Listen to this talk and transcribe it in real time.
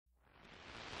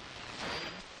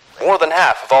More than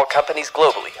half of all companies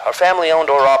globally are family-owned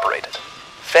or operated.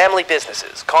 Family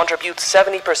businesses contribute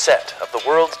 70% of the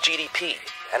world's GDP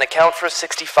and account for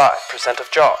 65%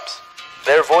 of jobs.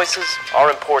 Their voices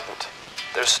are important.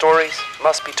 Their stories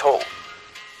must be told.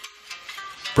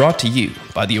 Brought to you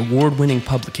by the award-winning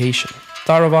publication,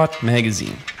 Tharawat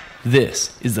magazine.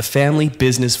 This is the Family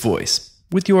Business Voice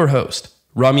with your host,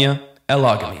 Ramia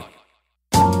El-Agami.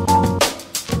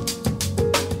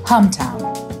 Humtown,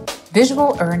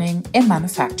 visual earning in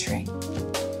manufacturing.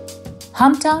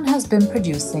 Humtown has been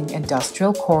producing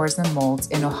industrial cores and molds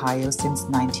in Ohio since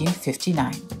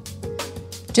 1959.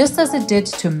 Just as it did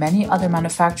to many other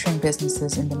manufacturing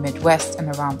businesses in the Midwest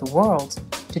and around the world,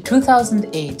 the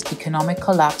 2008 economic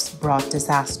collapse brought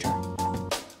disaster.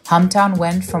 Humtown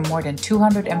went from more than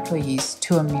 200 employees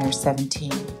to a mere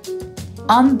 17.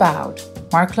 Unbowed,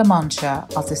 Mark Lamoncha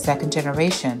of the second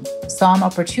generation saw an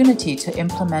opportunity to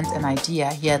implement an idea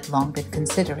he had long been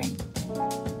considering.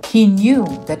 He knew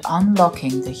that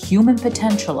unlocking the human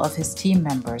potential of his team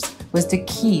members was the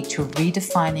key to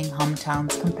redefining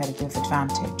Humtown's competitive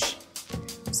advantage.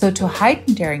 So to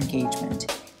heighten their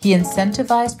engagement, he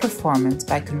incentivized performance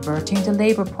by converting the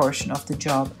labor portion of the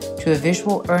job to a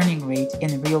visual earning rate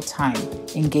in real time,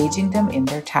 engaging them in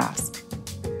their task.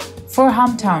 For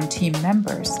Humtown team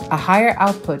members, a higher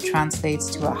output translates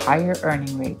to a higher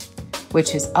earning rate,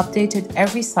 which is updated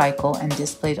every cycle and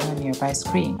displayed on a nearby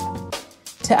screen.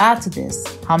 To add to this,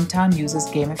 Humtown uses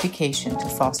gamification to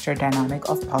foster a dynamic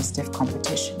of positive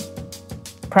competition.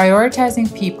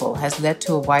 Prioritizing people has led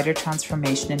to a wider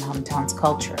transformation in Humtown's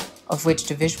culture, of which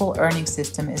the visual earning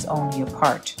system is only a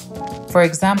part. For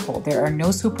example, there are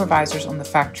no supervisors on the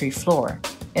factory floor.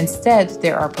 Instead,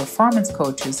 there are performance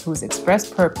coaches whose express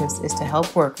purpose is to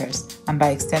help workers and by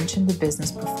extension the business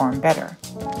perform better.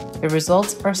 The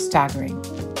results are staggering.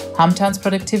 Humtown's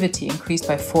productivity increased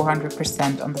by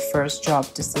 400% on the first job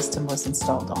the system was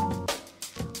installed on.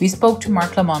 We spoke to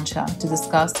Mark Lamoncha to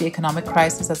discuss the economic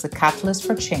crisis as a catalyst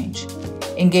for change,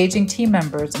 engaging team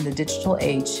members in the digital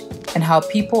age, and how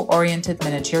people-oriented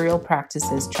managerial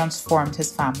practices transformed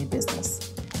his family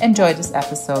business. Enjoy this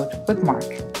episode with Mark.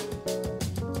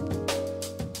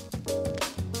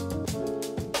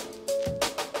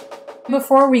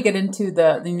 Before we get into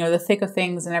the thick of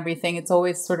things and everything, it's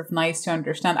always sort of nice to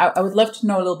understand. I would love to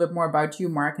know a little bit more about you,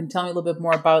 Mark, and tell me a little bit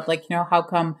more about how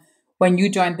come when you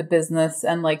joined the business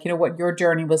and what your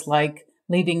journey was like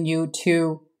leading you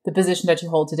to the position that you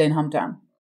hold today in Humtown.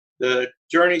 The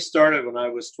journey started when I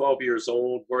was 12 years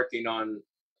old, working on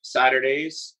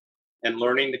Saturdays and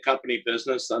learning the company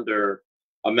business under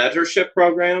a mentorship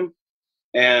program.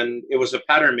 And it was a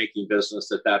pattern making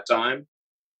business at that time.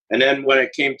 And then when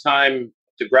it came time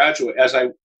to graduate, as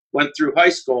I went through high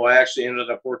school, I actually ended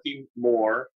up working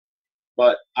more,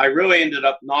 but I really ended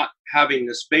up not having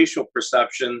the spatial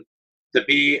perception to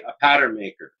be a pattern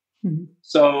maker. Mm-hmm.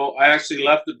 So I actually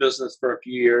left the business for a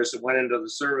few years and went into the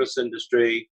service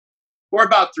industry for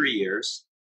about 3 years.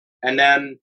 And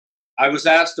then I was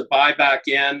asked to buy back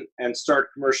in and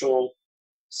start commercial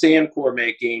sand core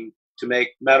making to make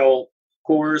metal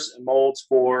cores and molds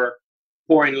for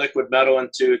pouring liquid metal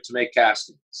into to make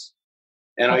castings.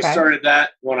 And okay. I started that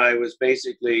when I was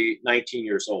basically 19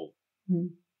 years old. Mm-hmm.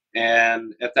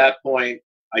 And at that point,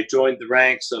 I joined the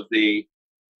ranks of the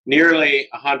nearly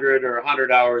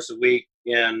 100 hours a week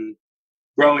in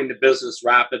growing the business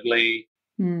rapidly,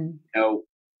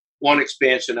 one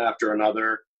expansion after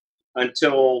another,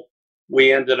 until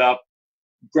we ended up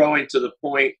growing to the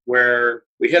point where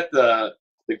we hit the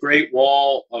great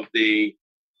wall of the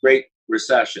Great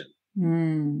Recession.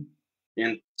 In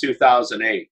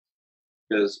 2008,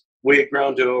 because we had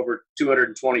grown to over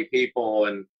 220 people.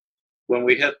 And when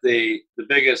we hit the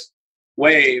biggest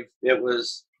wave, it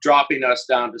was dropping us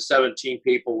down to 17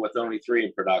 people with only 3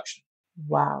 in production.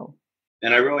 Wow.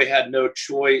 And I really had no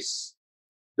choice.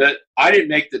 That I didn't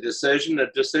make the decision. The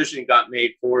decision got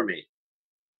made for me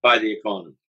by the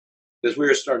economy, because we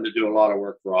were starting to do a lot of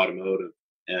work for automotive.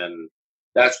 And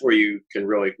that's where you can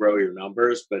really grow your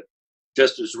numbers. But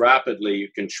just as rapidly, you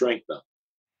can shrink them.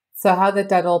 So how did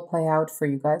that all play out for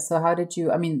you guys? So how did you,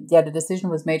 the decision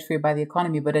was made for you by the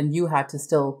economy, but then you had to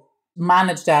still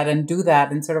manage that and do that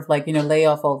and sort of lay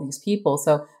off all these people.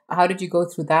 So how did you go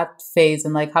through that phase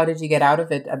and how did you get out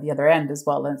of it at the other end as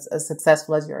well, as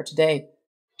successful as you are today?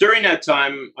 During that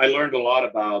time, I learned a lot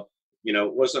about,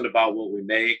 it wasn't about what we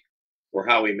make or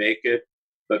how we make it,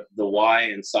 but the why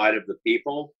inside of the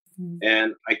people.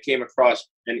 And I came across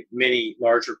many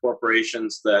larger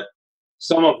corporations that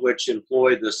some of which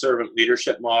employ the servant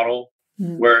leadership model,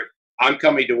 where I'm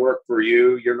coming to work for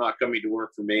you, you're not coming to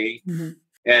work for me.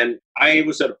 And I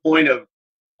was at a point of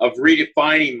of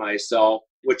redefining myself,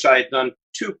 which I had done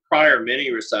 2 prior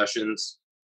mini recessions,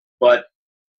 but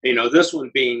this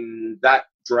one being that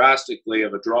drastically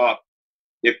of a drop,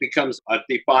 it becomes a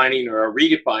defining or a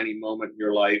redefining moment in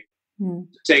your life. To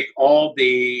take all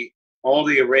the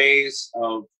arrays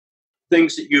of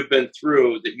things that you've been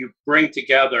through that you bring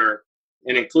together,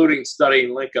 and including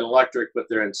studying Lincoln Electric with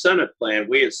their incentive plan.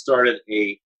 We had started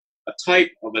a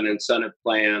type of an incentive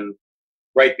plan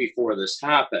right before this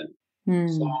happened. So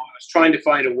I was trying to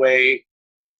find a way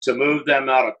to move them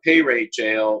out of pay rate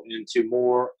jail into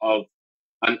more of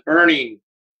an earning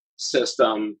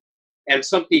system and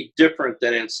something different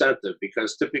than incentive,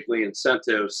 because typically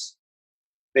incentives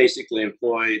basically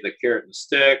employ the carrot and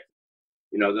stick.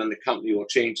 Then the company will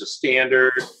change the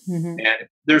standard, and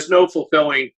there's no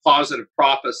fulfilling positive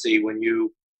prophecy when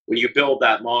you build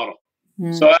that model.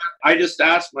 So I just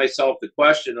asked myself the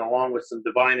question, along with some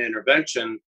divine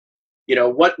intervention,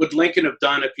 what would Lincoln have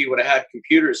done if he would have had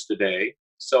computers today?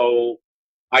 So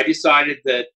I decided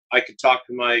that I could talk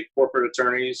to my corporate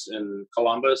attorneys in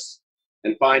Columbus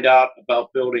and find out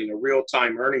about building a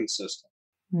real-time earning system.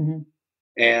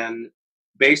 And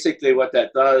basically what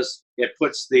that does, it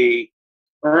puts the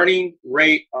earning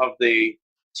rate of the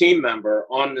team member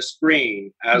on the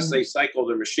screen as they cycle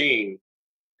their machine,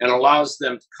 and allows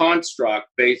them to construct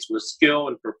based with skill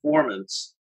and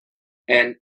performance.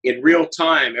 And in real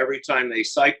time, every time they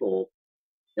cycle,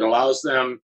 it allows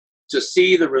them to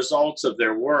see the results of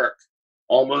their work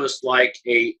almost like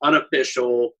a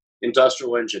unofficial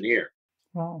industrial engineer.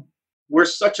 Wow. We're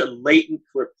such a latent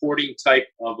reporting type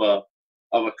of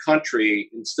a country,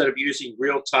 instead of using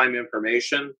real-time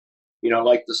information,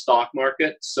 like the stock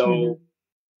market. So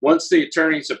once the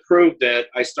attorneys approved it,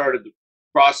 I started the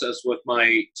process with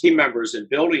my team members in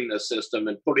building the system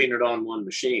and putting it on one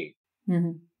machine.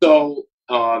 So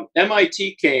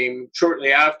MIT came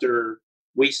shortly after.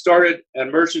 We started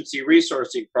emergency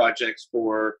resourcing projects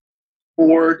for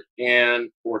Ford and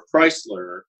for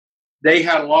Chrysler. They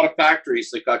had a lot of factories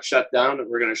that got shut down, that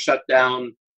were going to shut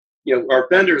down, our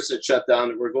vendors that shut down,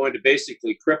 that were going to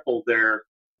basically cripple their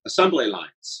assembly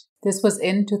lines. This was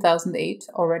in 2008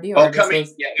 already? Or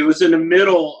it was in the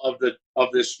middle of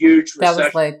this huge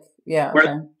recession. That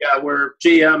was where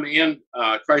GM and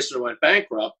Chrysler went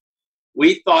bankrupt.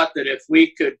 We thought that if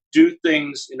we could do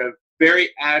things in a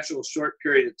very agile, short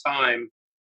period of time,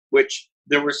 which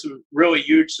there were some really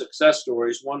huge success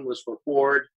stories. One was for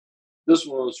Ford. This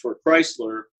one was for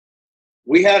Chrysler.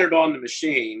 We had it on the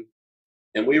machine,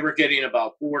 and we were getting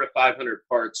about 400 to 500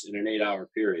 parts in an 8-hour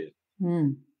period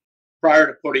prior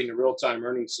to putting the real-time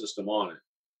earning system on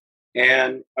it.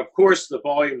 And of course, the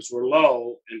volumes were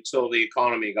low until the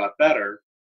economy got better.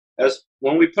 As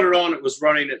when we put it on, it was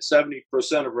running at 70%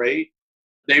 of rate.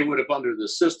 They would have, under the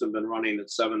system, been running at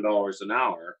 $7 an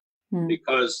hour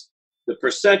because the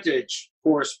percentage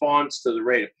corresponds to the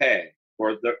rate of pay,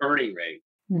 or the earning rate.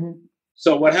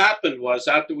 So what happened was,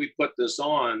 after we put this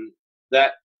on,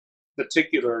 that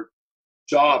particular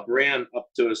job ran up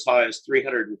to as high as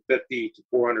 350 to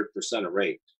 400% of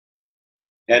rate.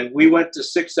 And we went to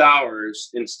 6 hours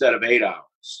instead of 8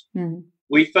 hours.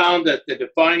 We found that the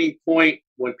defining point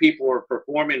when people were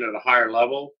performing at a higher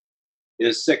level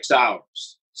is 6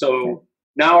 hours. So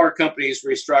now our company is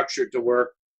restructured to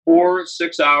work 4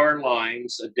 6-hour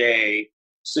lines a day,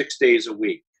 6 days a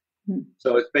week.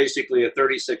 So it's basically a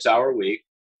 36-hour week.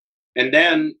 And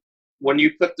then when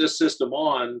you put this system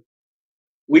on,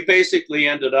 we basically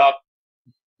ended up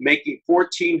making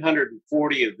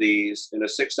 1,440 of these in a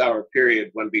 6-hour period,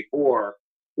 when before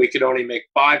we could only make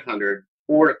 400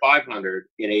 to 500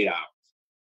 in 8 hours.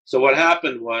 So what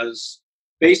happened was,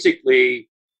 basically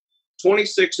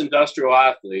 26 industrial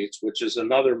athletes, which is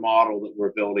another model that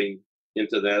we're building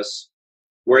into this,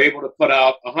 were able to put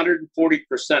out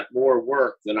 140% more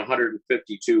work than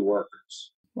 152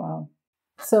 workers. Wow.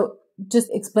 So just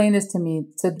explain this to me.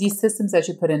 So these systems that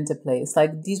you put into place,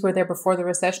 like, these were there before the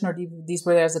recession, or these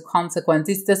were there as a consequence?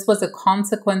 This was a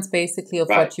consequence, basically, of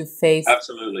what you faced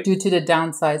due to the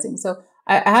downsizing. So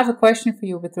I have a question for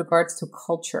you with regards to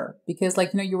culture, because,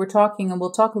 you were talking, and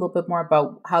we'll talk a little bit more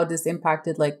about how this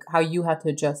impacted, how you had to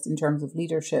adjust in terms of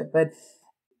leadership. But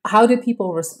how did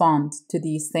people respond to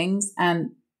these things?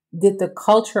 And did the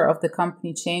culture of the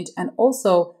company change? And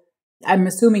also, I'm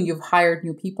assuming you've hired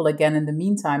new people again in the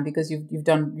meantime, because you've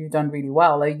done really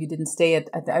well. You didn't stay at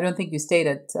I don't think you stayed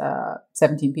at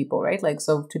 17 people, right?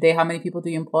 So today, how many people do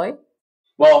you employ?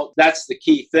 Well, that's the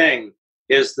key thing,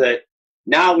 is that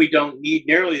now we don't need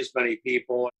nearly as many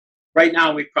people. Right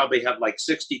now, we probably have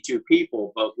 62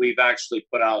 people, but we've actually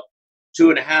put out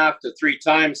 2.5 to 3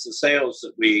 times the sales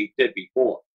that we did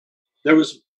before. There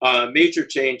was a major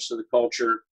change to the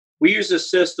culture. We use a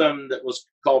system that was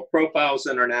called Profiles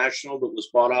International that was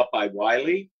bought out by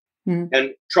Wiley.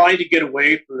 And trying to get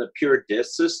away from the pure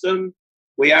DISC system,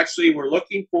 we actually were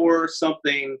looking for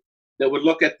something that would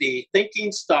look at the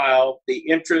thinking style, the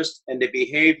interest, and the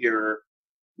behavior,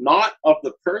 not of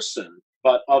the person,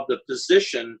 but of the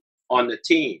position on the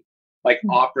team, like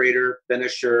operator,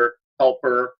 finisher,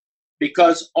 helper,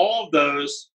 because all of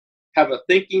those have a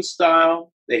thinking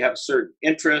style, they have certain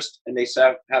interest, and they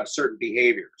have certain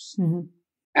behaviors.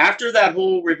 After that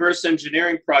whole reverse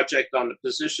engineering project on the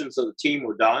positions of the team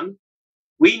were done,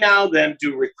 we now then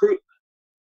do recruitment.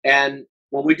 And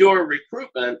when we do our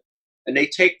recruitment and they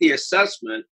take the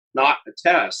assessment, not a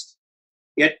test,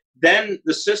 then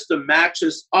the system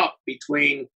matches up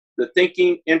between the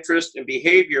thinking, interest, and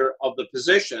behavior of the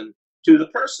position to the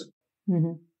person.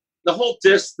 The whole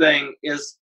DISC thing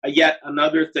is yet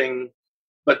another thing,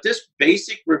 but this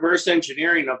basic reverse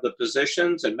engineering of the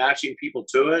positions and matching people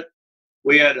to it,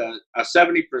 we had a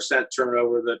 70%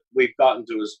 turnover that we've gotten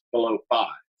to is below 5.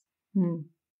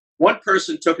 One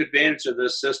person took advantage of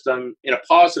this system in a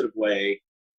positive way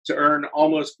to earn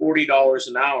almost $40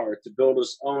 an hour to build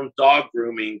his own dog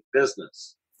grooming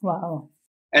business. Wow.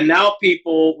 And now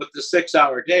people with the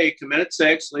 6-hour day come in at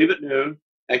 6, leave at noon,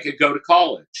 and could go to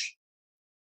college.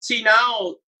 See,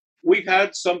 now we've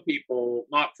had some people,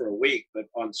 not for a week, but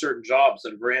on certain jobs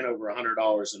that have ran over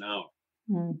 $100 an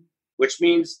hour, which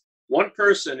means one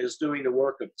person is doing the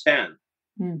work of 10,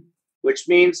 which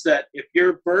means that if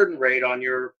your burden rate on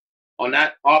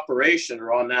that operation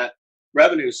or on that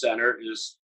revenue center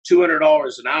is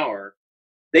 $200 an hour,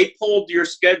 they pulled your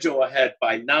schedule ahead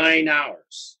by 9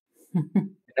 hours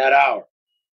in that hour.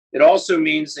 It also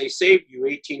means they saved you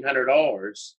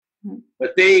 $1,800,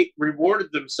 but they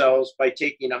rewarded themselves by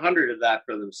taking 100 of that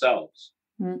for themselves.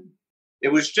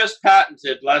 It was just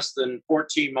patented less than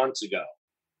 14 months ago.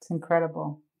 It's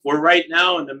incredible. We're right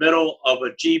now in the middle of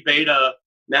a G-Beta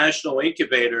national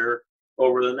incubator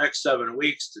over the next 7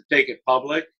 weeks to take it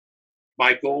public.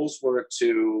 My goals were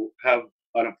to have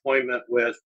an appointment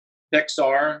with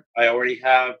Pixar. I already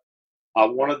have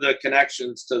one of the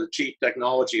connections to the chief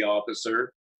technology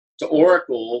officer, to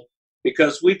Oracle,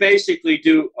 because we basically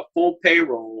do a full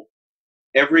payroll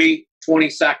every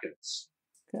 20 seconds.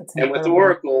 And with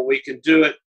Oracle, we can do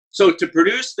it. So to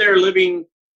produce their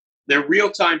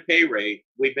real-time pay rate,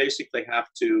 we basically have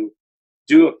to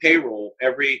do a payroll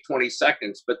every 20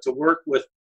 seconds. But to work with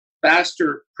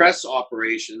faster press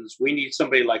operations, we need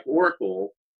somebody like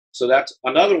Oracle. So that's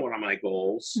another one of my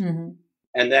goals.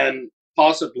 And then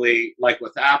possibly like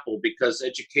with Apple, because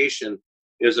education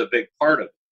is a big part of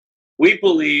it. We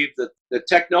believe that the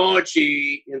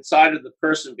technology inside of the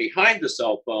person behind the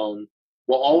cell phone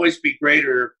will always be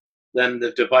greater than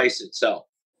the device itself.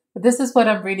 But this is what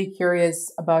I'm really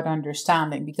curious about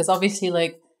understanding, because obviously,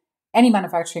 like any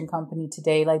manufacturing company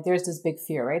today, like there's this big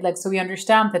fear, right? Like, so we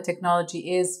understand that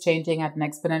technology is changing at an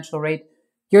exponential rate.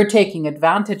 You're taking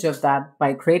advantage of that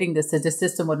by creating this. This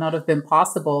system would not have been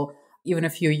possible even a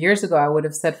few years ago. I would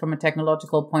have said from a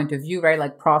technological point of view, right?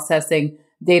 Like processing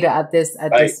data at this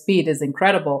speed is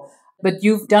incredible. But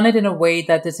you've done it in a way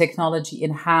that the technology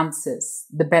enhances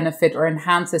the benefit or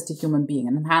enhances the human being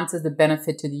and enhances the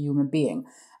benefit to the human being.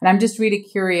 And I'm just really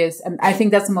curious. And I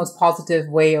think that's the most positive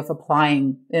way of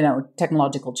applying,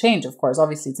 technological change. Of course,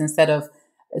 obviously, it's instead of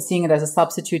seeing it as a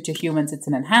substitute to humans, it's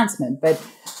an enhancement. But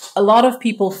a lot of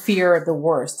people fear the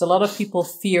worst. A lot of people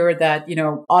fear that,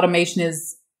 automation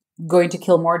is going to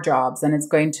kill more jobs and it's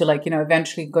going to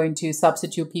eventually going to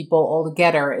substitute people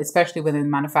altogether, especially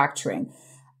within manufacturing.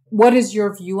 What is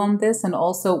your view on this? And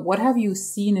also, what have you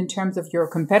seen in terms of your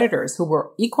competitors who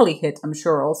were equally hit, I'm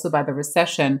sure, also by the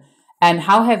recession? And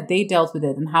how have they dealt with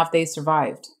it and have they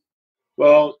survived?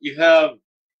 Well, you have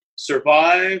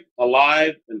survive,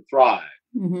 alive, and thrive.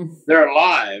 They're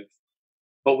alive,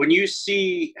 but when you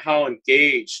see how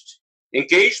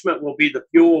engagement will be the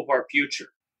fuel of our future.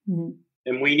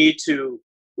 And we need to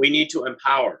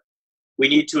empower. We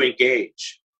need to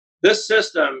engage. This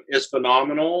system is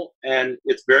phenomenal, and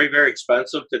it's very, very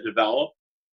expensive to develop.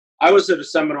 I was at a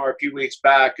seminar a few weeks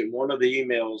back, and one of the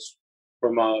emails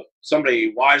from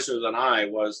somebody wiser than I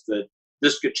was that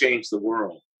this could change the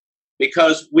world,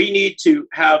 because we need to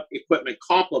have equipment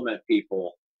complement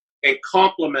people and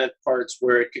complement parts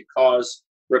where it could cause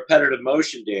repetitive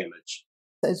motion damage.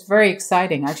 It's very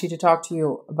exciting actually to talk to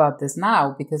you about this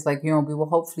now, because we will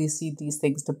hopefully see these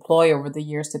things deploy over the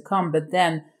years to come. But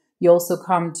then you also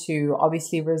come to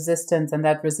obviously resistance, and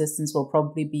that resistance will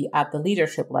probably be at the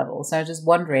leadership level. So I was just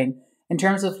wondering, in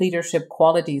terms of leadership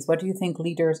qualities, what do you think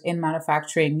leaders in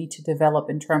manufacturing need to develop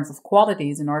in terms of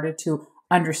qualities in order to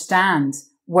understand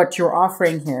what you're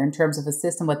offering here in terms of a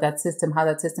system, how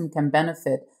that system can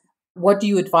benefit, what do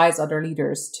you advise other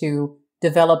leaders to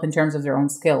develop in terms of their own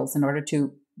skills in order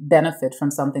to benefit from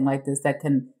something like this that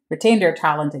can retain their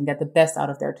talent and get the best out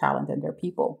of their talent and their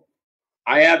people?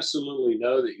 I absolutely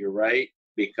know that you're right,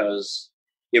 because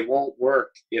it won't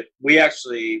work if we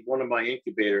actually, one of my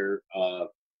incubator, the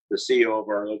CEO of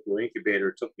our local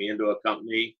incubator took me into a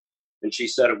company and she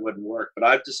said it wouldn't work. But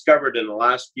I've discovered in the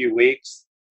last few weeks,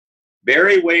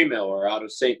 Barry Waymiller out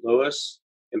of St. Louis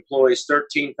employs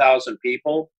 13,000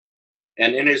 people.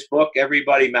 And in his book,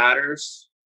 Everybody Matters,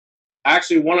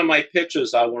 actually, one of my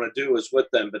pitches I want to do is with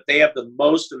them, but they have the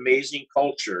most amazing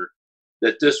culture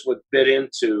that this would fit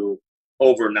into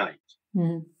overnight.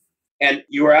 Mm-hmm. And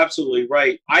you are absolutely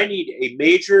right. I need a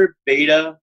major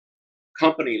beta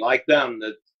company like them,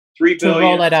 the 3 billion, to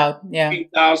roll it out,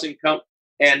 3,000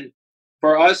 and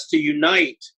for us to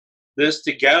unite this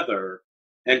together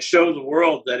and show the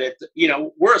world that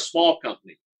we're a small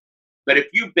company, but if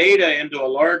you beta into a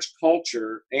large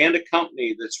culture and a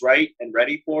company that's right and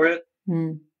ready for it,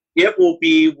 it will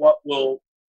be what will,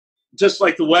 just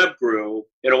like the web grew,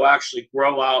 it'll actually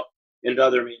grow out into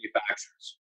other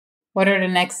manufacturers. What are the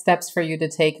next steps for you to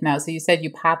take now? So you said you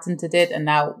patented it, and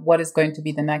now what is going to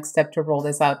be the next step to roll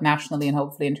this out nationally and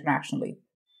hopefully internationally?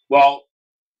 Well,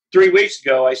 3 weeks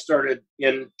ago, I started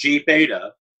in G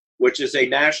Beta, which is a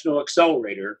national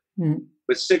accelerator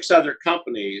with 6 other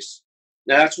companies.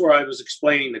 Now, that's where I was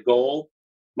explaining the goal.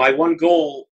 My one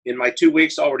goal in my 2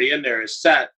 weeks already in there is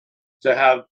set to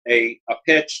have a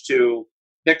pitch to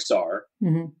Pixar.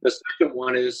 The second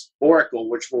one is Oracle,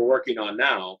 which we're working on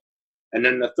now. And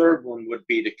then the third one would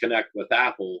be to connect with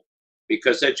Apple,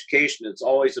 because education is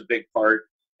always a big part.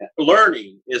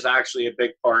 Learning is actually a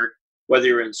big part, whether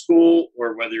you're in school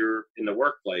or whether you're in the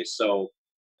workplace. So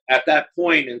at that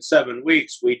point in 7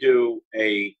 weeks, we do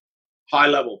a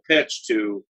high-level pitch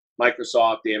to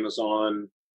Microsoft, Amazon,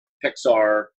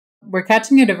 Pixar. We're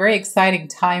catching you at a very exciting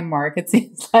time, Mark. It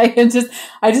seems like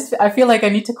I feel like I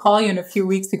need to call you in a few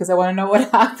weeks because I want to know what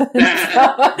happened.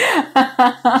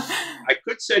 I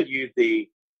could send you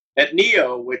at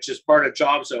NEO, which is part of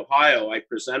Jobs Ohio. I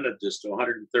presented this to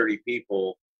 130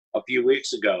 people a few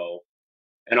weeks ago.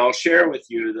 And I'll share with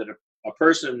you that a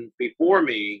person before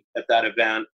me at that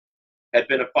event had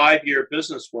been a 5-year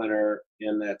business winner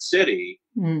in that city.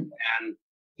 And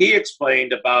he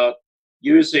explained about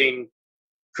using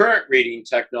current reading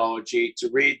technology to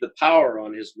read the power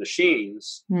on his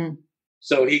machines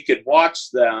so he could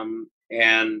watch them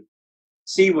and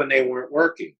see when they weren't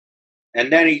working. And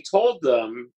then he told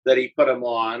them that he put them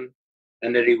on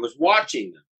and that he was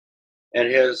watching them. And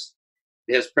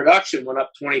his production went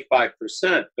up 25%.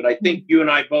 But I think you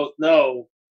and I both know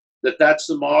that that's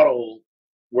the model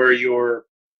where you're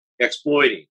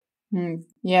exploiting.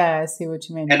 Yeah, I see what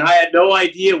you mean. And I had no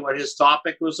idea what his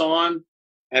topic was on.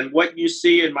 And what you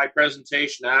see in my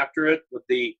presentation after it with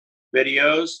the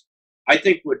videos, I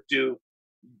think would do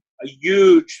a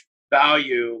huge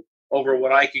value over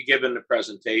what I could give in the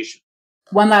presentation.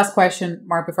 One last question,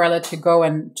 Mark, before I let you go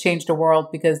and change the world,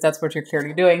 because that's what you're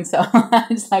clearly doing. So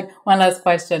just like one last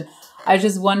question. I was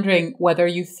just wondering whether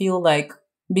you feel like,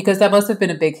 because that must have been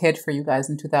a big hit for you guys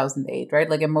in 2008, right?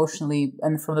 Like emotionally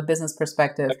and from the business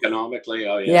perspective. Economically,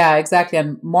 oh yeah. Yeah, exactly.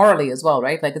 And morally as well,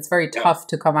 right? Like it's very tough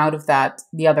to come out of that,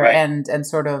 the other end, and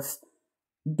sort of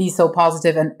be so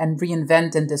positive and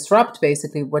reinvent and disrupt.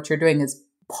 Basically, what you're doing is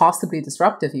possibly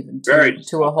disruptive even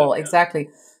to a whole. Yeah. Exactly.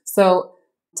 So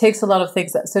it takes a lot of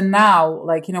things. So now,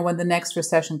 like, when the next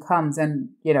recession comes,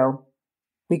 and,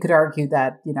 we could argue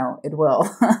that, it will.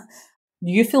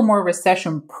 Do you feel more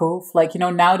recession proof? Like,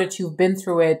 now that you've been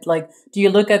through it, like, do you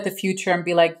look at the future and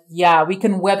be like, yeah, we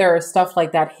can weather stuff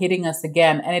like that hitting us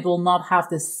again, and it will not have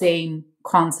the same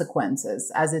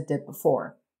consequences as it did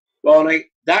before? Well,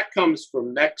 that comes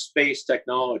from next space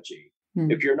technology.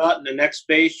 If you're not in the next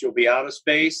space, you'll be out of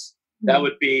space. That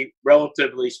would be,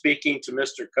 relatively speaking, to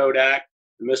Mr. Kodak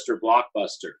and Mr.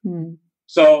 Blockbuster.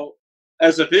 So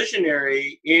as a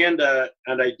visionary and an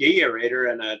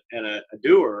ideator and a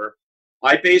doer,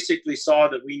 I basically saw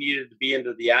that we needed to be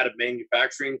into the additive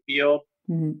manufacturing field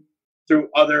through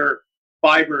other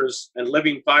fibers and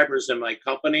living fibers in my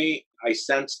company. I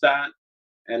sensed that.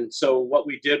 And so what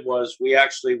we did was we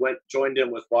actually joined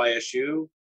in with YSU,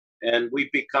 and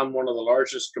we've become one of the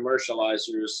largest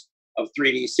commercializers of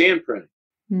 3D sand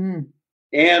printing.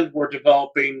 And we're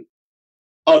developing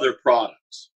other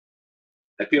products.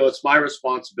 I feel it's my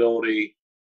responsibility,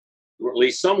 or at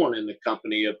least someone in the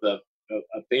company of a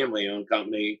family-owned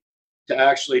company, to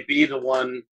actually be the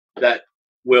one that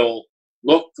will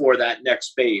look for that next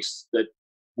space that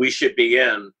we should be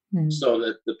in so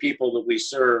that the people that we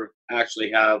serve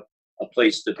actually have a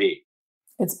place to be.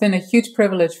 It's been a huge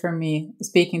privilege for me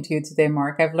speaking to you today,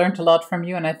 Mark. I've learned a lot from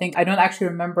you, and I think I don't actually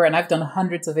remember, and I've done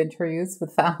hundreds of interviews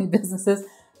with family businesses.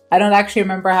 I don't actually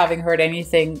remember having heard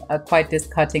anything quite this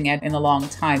cutting edge in a long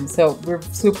time. So we're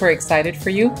super excited for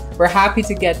you. We're happy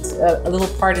to get a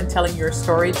little part in telling your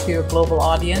story to a global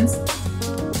audience.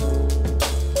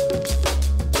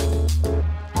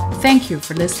 Thank you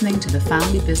for listening to the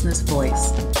Family Business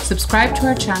Voice. Subscribe to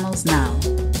our channels now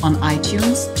on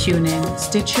iTunes, TuneIn,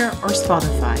 Stitcher, or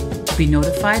Spotify to be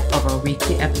notified of our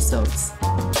weekly episodes.